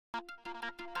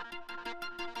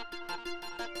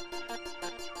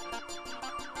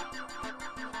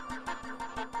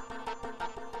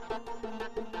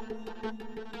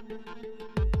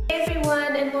Hey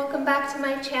everyone, and welcome back to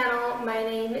my channel. My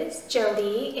name is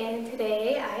Jody, and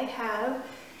today I have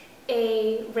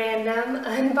a random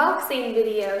unboxing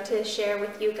video to share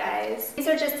with you guys. These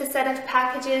are just a set of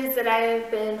packages that I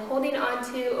have been holding on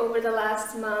to over the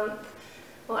last month,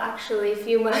 well actually a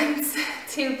few months,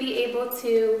 to be able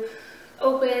to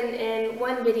open in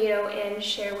one video and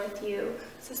share with you.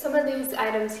 So some of these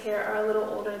items here are a little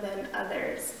older than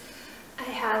others. I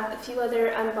have a few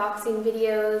other unboxing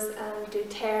videos,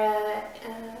 dōTERRA.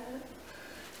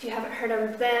 If you haven't heard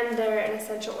of them, they're an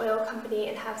essential oil company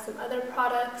and have some other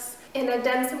products. And I've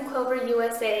done some Clover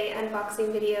USA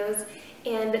unboxing videos,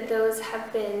 and those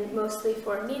have been mostly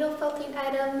for needle felting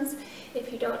items.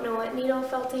 If you don't know what needle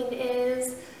felting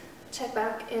is, check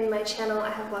back in my channel. I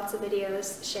have lots of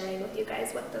videos sharing with you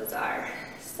guys what those are.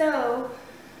 So,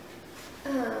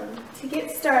 to get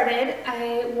started,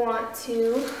 I want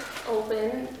to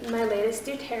open my latest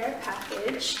dōTERRA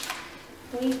package.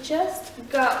 We just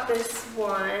got this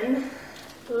one.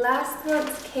 Last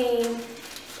month came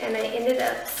and I ended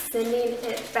up sending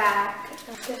it back.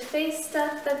 The face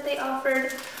stuff that they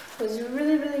offered was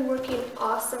really working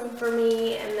awesome for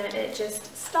me, and then it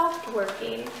just stopped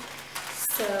working.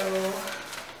 So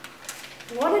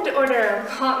I wanted to order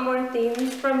a lot more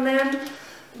things from them,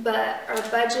 but our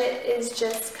budget is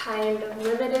just kind of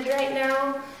limited right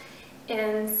now,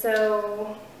 and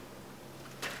so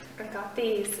I got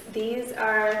these. These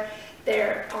are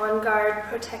their On Guard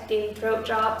Protecting Throat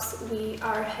Drops. We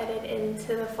are headed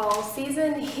into the fall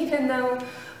season, even though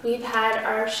we've had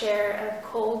our share of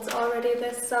colds already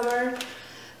this summer.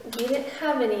 We didn't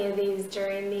have any of these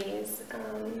during these.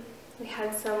 We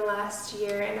had some last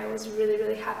year and I was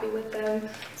really happy with them.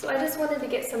 So I just wanted to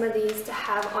get some of these to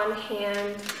have on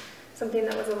hand, something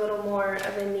that was a little more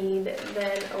of a need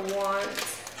than a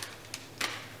want.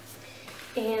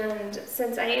 And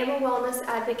since I am a wellness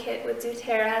advocate with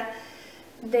dōTERRA,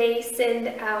 they send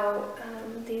out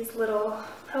these little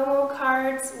promo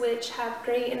cards which have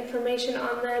great information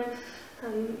on them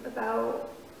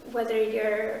about whether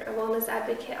you're a wellness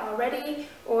advocate already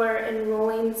or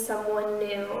enrolling someone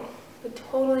new. Would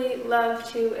totally love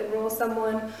to enroll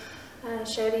someone,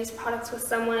 share these products with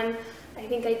someone. I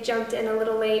think I jumped in a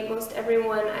little late. Most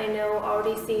everyone I know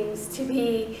already seems to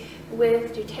be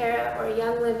with dōTERRA or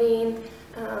Young Living.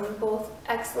 Both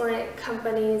excellent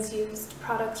companies, used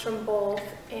products from both,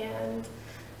 and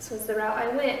this was the route I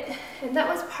went. And that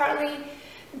was partly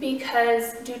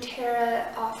because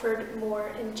dōTERRA offered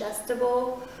more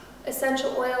ingestible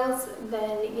essential oils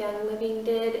than Young Living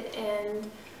did, and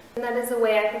that is the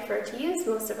way I prefer to use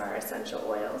most of our essential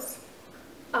oils.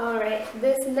 Alright,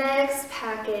 this next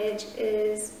package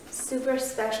is super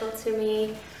special to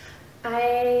me.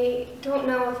 I don't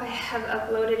know if I have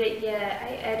uploaded it yet.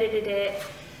 I edited it.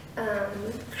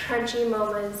 Crunchy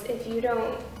Mamas. If you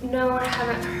don't know or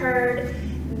haven't heard,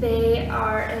 they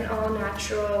are an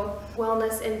all-natural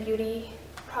wellness and beauty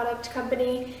product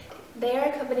company. They are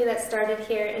a company that started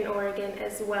here in Oregon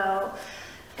as well.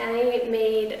 I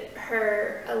made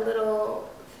her a little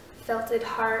felted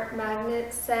heart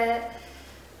magnet set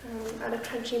out of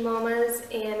Crunchy Mamas,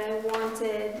 and I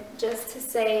wanted just to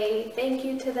say thank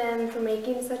you to them for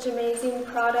making such amazing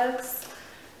products.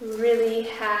 Really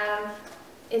have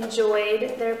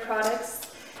enjoyed their products.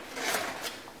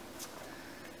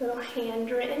 Little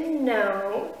handwritten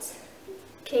note.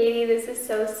 Katie, this is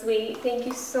so sweet. Thank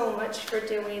you so much for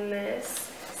doing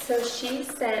this. So she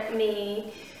sent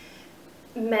me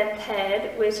Meth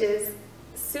Head, which is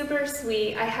super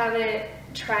sweet. I haven't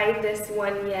tried this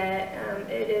one yet.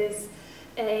 It is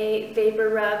a vapor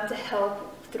rub to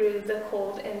help through the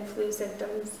cold and flu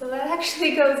symptoms. So that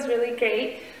actually goes really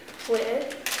great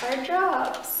with our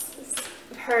drops.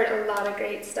 I've heard a lot of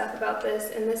great stuff about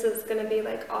this, and this is going to be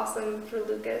like awesome for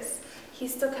Lucas.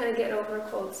 He's still kind of getting over a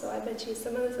cold, so I bet you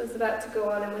some of this is about to go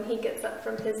on him when he gets up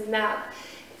from his nap.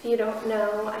 If you don't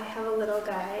know, I have a little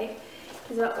guy.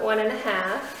 He's about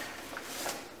 1.5.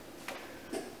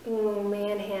 Ooh,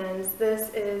 man hands. This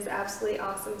is absolutely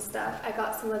awesome stuff. I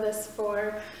got some of this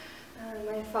for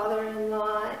my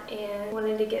father-in-law and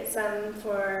wanted to get some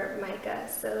for Micah,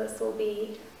 so this will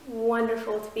be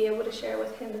wonderful to be able to share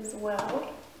with him as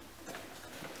well.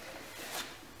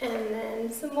 And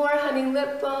then some more honey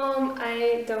lip balm.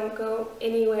 I don't go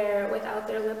anywhere without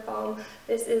their lip balm.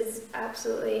 This is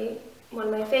absolutely one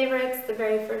of my favorites, the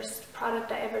very first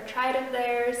product I ever tried of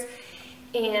theirs,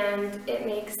 and it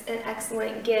makes an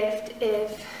excellent gift.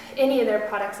 If any of their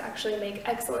products actually make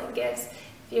excellent gifts,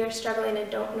 if you're struggling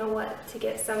and don't know what to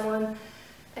get someone,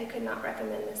 I could not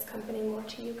recommend this company more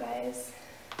to you guys.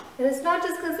 And it's not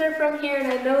just because they're from here and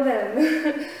I know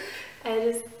them.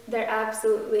 They're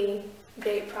absolutely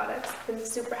great products. I've been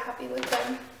super happy with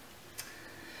them.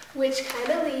 Which kind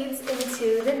of leads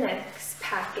into the next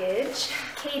package.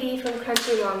 Katie from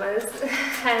Crunchy Mamas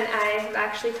and I have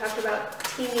actually talked about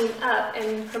teaming up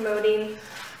and promoting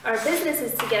our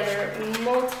businesses together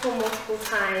multiple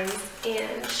times,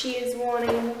 and she's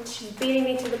beating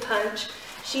me to the punch.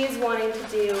 She is wanting to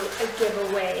do a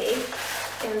giveaway,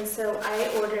 and so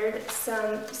I ordered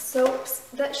some soaps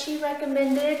that she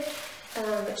recommended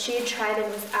that she had tried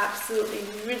and was absolutely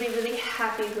really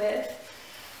happy with.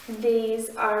 These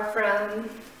are from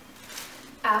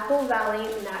Apple Valley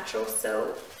Natural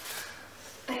Soap.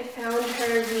 I found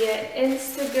her via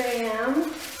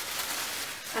Instagram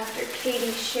after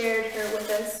Katie shared her with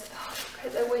us. Oh,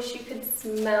 guys, I wish you could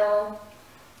smell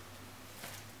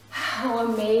how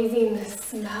amazing this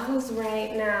smells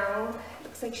right now. It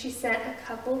looks like she sent a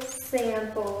couple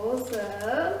samples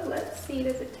of, let's see,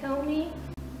 does it tell me?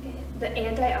 The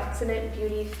Antioxidant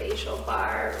Beauty Facial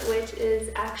Bar, which is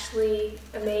actually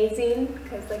amazing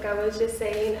because, like I was just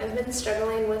saying, I've been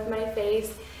struggling with my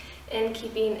face and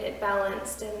keeping it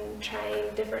balanced and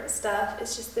trying different stuff.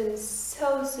 It's just been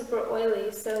so super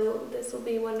oily, so this will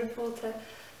be wonderful to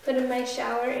put in my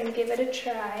shower and give it a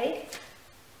try.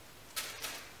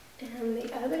 And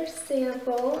the other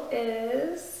sample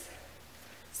is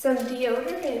some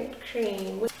deodorant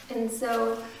cream. And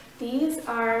so these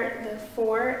are the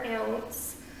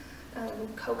 4-ounce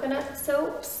coconut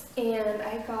soaps, and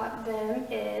I got them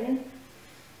in,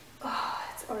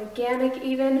 it's organic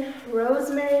even,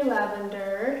 rosemary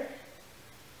lavender,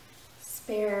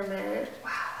 spearmint, wow,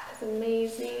 that is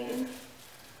amazing,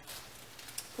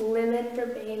 lemon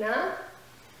verbena,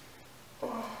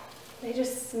 they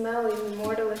just smell even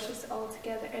more delicious all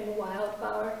together, and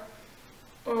wildflower.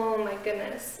 Oh my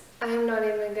goodness, I'm not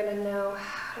even gonna know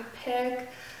how to pick.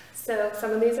 So some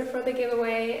of these are for the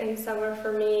giveaway and some are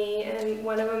for me, and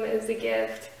one of them is a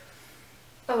gift.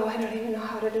 Oh, I don't even know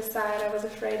how to decide. I was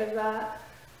afraid of that.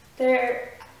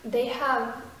 They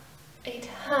have a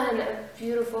ton of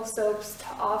beautiful soaps to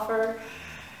offer.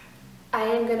 I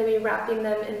am going to be wrapping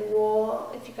them in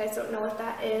wool. If you guys don't know what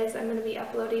that is, I'm going to be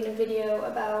uploading a video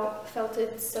about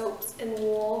felted soaps in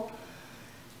wool.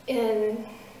 And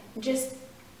just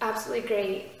absolutely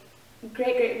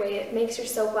great way. It makes your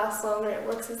soap last longer. It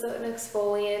works as an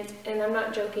exfoliant, and I'm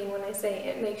not joking when I say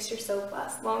it makes your soap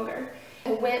last longer.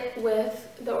 I went with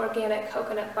the organic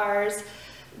coconut bars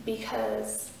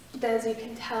because, as you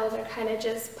can tell, they're kind of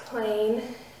just plain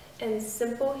and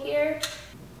simple here,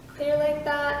 clear like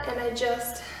that, and I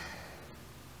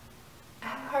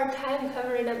have a hard time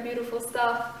covering up beautiful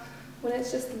stuff when it's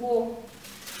just wool.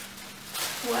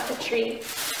 What a treat.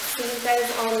 So you guys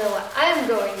all know what I'm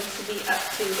going to be up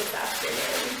to this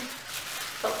afternoon.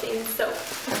 Felting soap.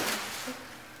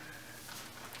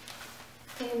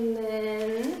 And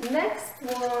then next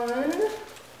one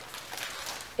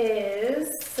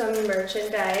is some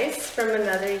merchandise from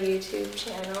another YouTube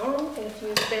channel. If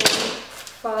you've been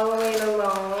following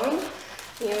along,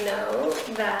 you know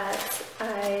that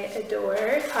I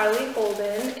adore Carly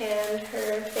Holden and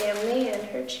her family and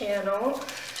her channel.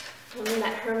 I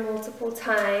met her multiple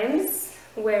times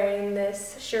wearing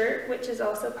this shirt, which is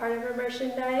also part of her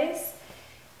merchandise.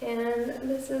 And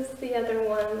this is the other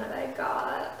one that I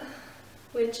got,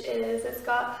 which is, it's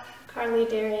got Carly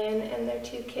Darian and their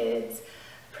 2 kids,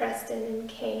 Preston and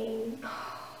Kane.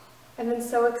 Oh, I've been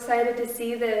so excited to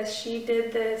see this. She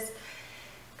did this.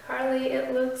 Carly,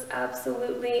 it looks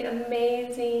absolutely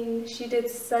amazing. She did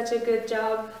such a good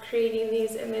job creating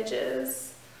these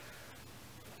images.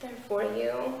 They're for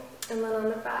you. And then on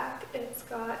the back, it's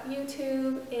got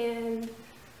YouTube and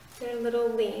their little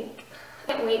link.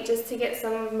 I can't wait just to get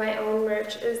some of my own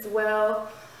merch as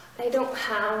well. I don't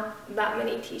have that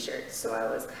many t-shirts, so I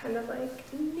was kind of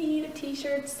like, need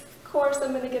t-shirts. Of course,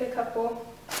 I'm gonna get a couple.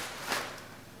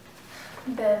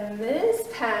 Then this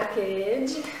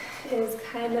package is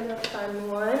kind of a fun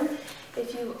one.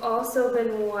 If you've also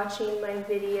been watching my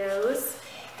videos,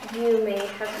 you may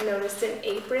have noticed an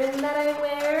apron that I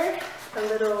wear, a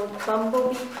little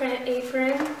bumblebee print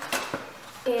apron,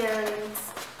 and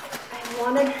I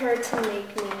wanted her to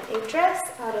make me a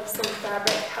dress out of some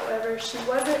fabric. However, she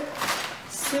wasn't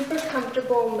super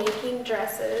comfortable making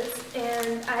dresses,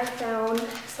 and I found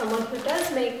someone who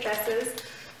does make dresses,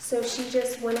 so she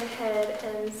just went ahead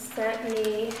and sent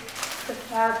me the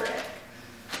fabric.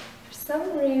 For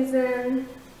some reason,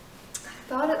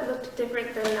 I thought it looked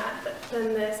different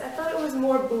than this. I thought it was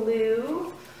more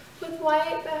blue, with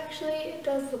white, but actually it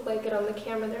does look like it on the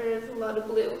camera. There is a lot of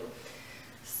blue.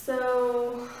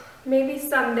 So maybe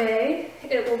someday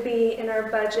it will be in our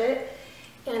budget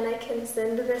and I can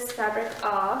send this fabric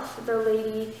off. The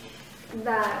lady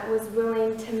that was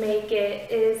willing to make it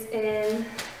is in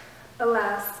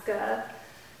Alaska,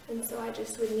 and so I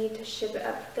just would need to ship it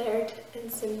up there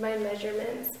and send my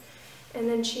measurements. And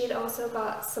then she had also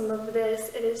got some of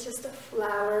this. It is just a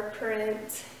flower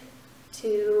print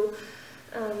to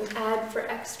add for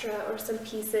extra or some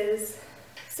pieces.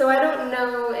 So I don't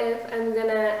know if I'm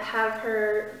gonna have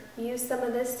her use some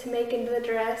of this to make into the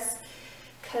dress,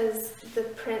 because the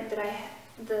print that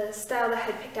the style that I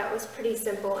had picked out was pretty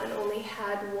simple and only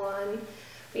had one.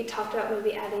 We talked about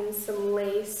maybe adding some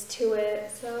lace to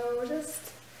it, so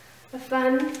just a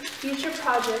fun future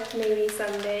project maybe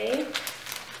someday.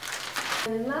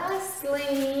 And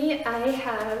lastly, I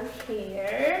have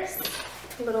here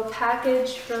a little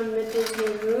package from the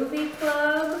Disney Movie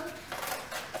Club.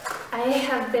 I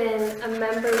have been a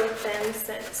member with them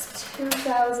since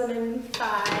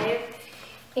 2005,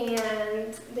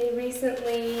 and they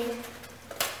recently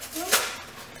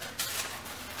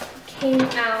came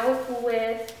out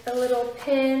with a little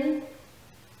pin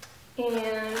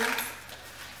and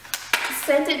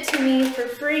sent it to me for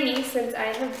free since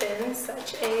I have been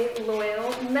such a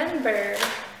loyal member.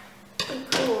 Pretty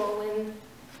cool when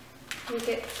you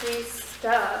get free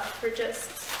stuff for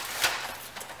just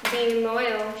being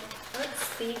loyal. Let's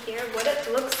see here what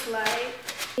it looks like.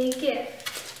 A gift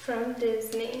from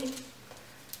Disney.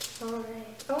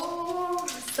 Alright. Oh,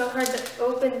 it's so hard to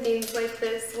open things like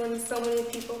this when so many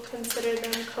people consider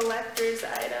them collector's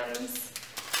items.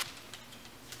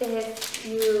 If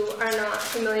you are not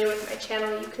familiar with my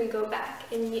channel, you can go back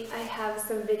and I have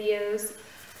some videos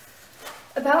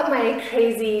about my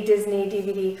crazy Disney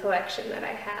DVD collection that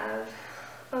I have.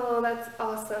 Oh, that's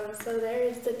awesome. So there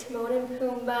is the Timon and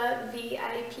Pumbaa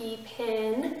VIP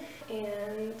pin,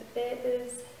 and it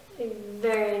is a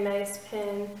very nice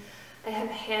pin. I have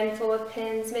a handful of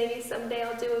pins. Maybe someday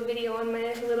I'll do a video on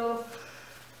my little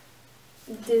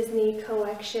Disney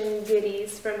collection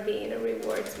goodies from being a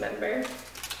rewards member.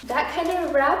 That kind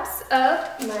of wraps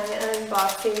up my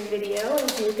unboxing video,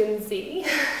 as you can see,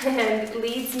 and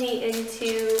leads me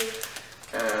into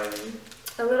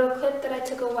a little clip that I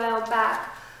took a while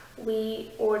back. We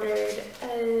ordered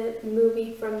a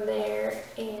movie from there,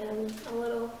 and a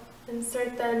little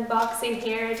insert the unboxing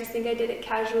here. I just think I did it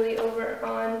casually over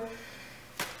on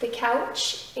the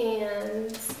couch,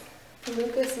 and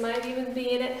Lucas might even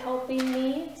be in it helping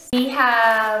me. We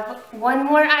have one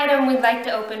more item we'd like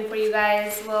to open for you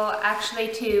guys. Well, actually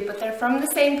two, but they're from the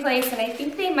same place and I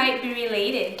think they might be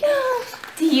related.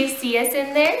 Do you see us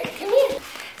in there? Come here.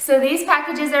 So these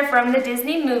packages are from the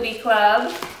Disney Movie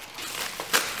Club.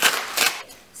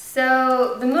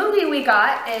 So the movie we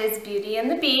got is Beauty and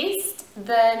the Beast,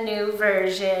 the new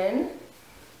version.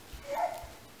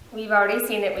 We've already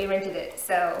seen it, we rented it,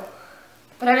 so.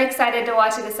 But I'm excited to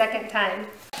watch it a second time.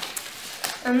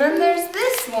 And then there's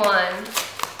this one.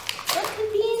 What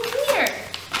could be in here?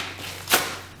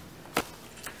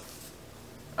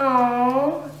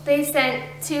 Oh, they sent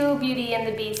two Beauty and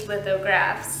the Beast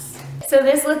lithographs. So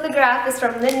this lithograph is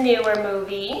from the newer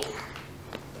movie.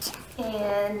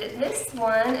 And this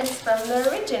one is from the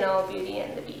original Beauty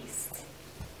and the Beast.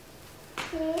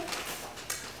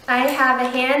 I have a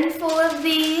handful of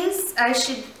these. I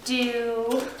should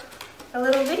do a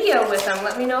little video with them.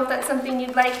 Let me know if that's something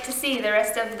you'd like to see, the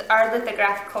rest of our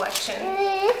lithograph collection.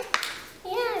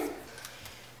 Yeah.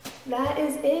 That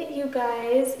is it, you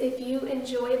guys. If you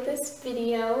enjoyed this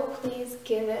video, please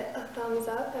give it a thumbs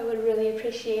up. I would really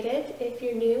appreciate it. If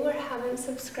you're new or haven't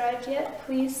subscribed yet,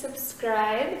 please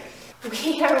subscribe.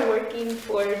 We are working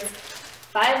towards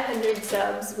 500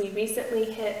 subs. We recently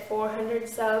hit 400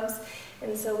 subs.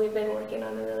 And so we've been working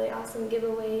on a really awesome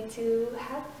giveaway to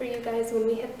have for you guys when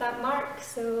we hit that mark.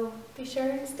 So be sure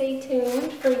and stay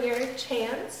tuned for your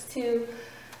chance to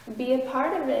be a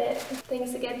part of it.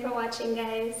 Thanks again for watching,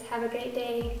 guys. Have a great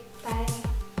day. Bye.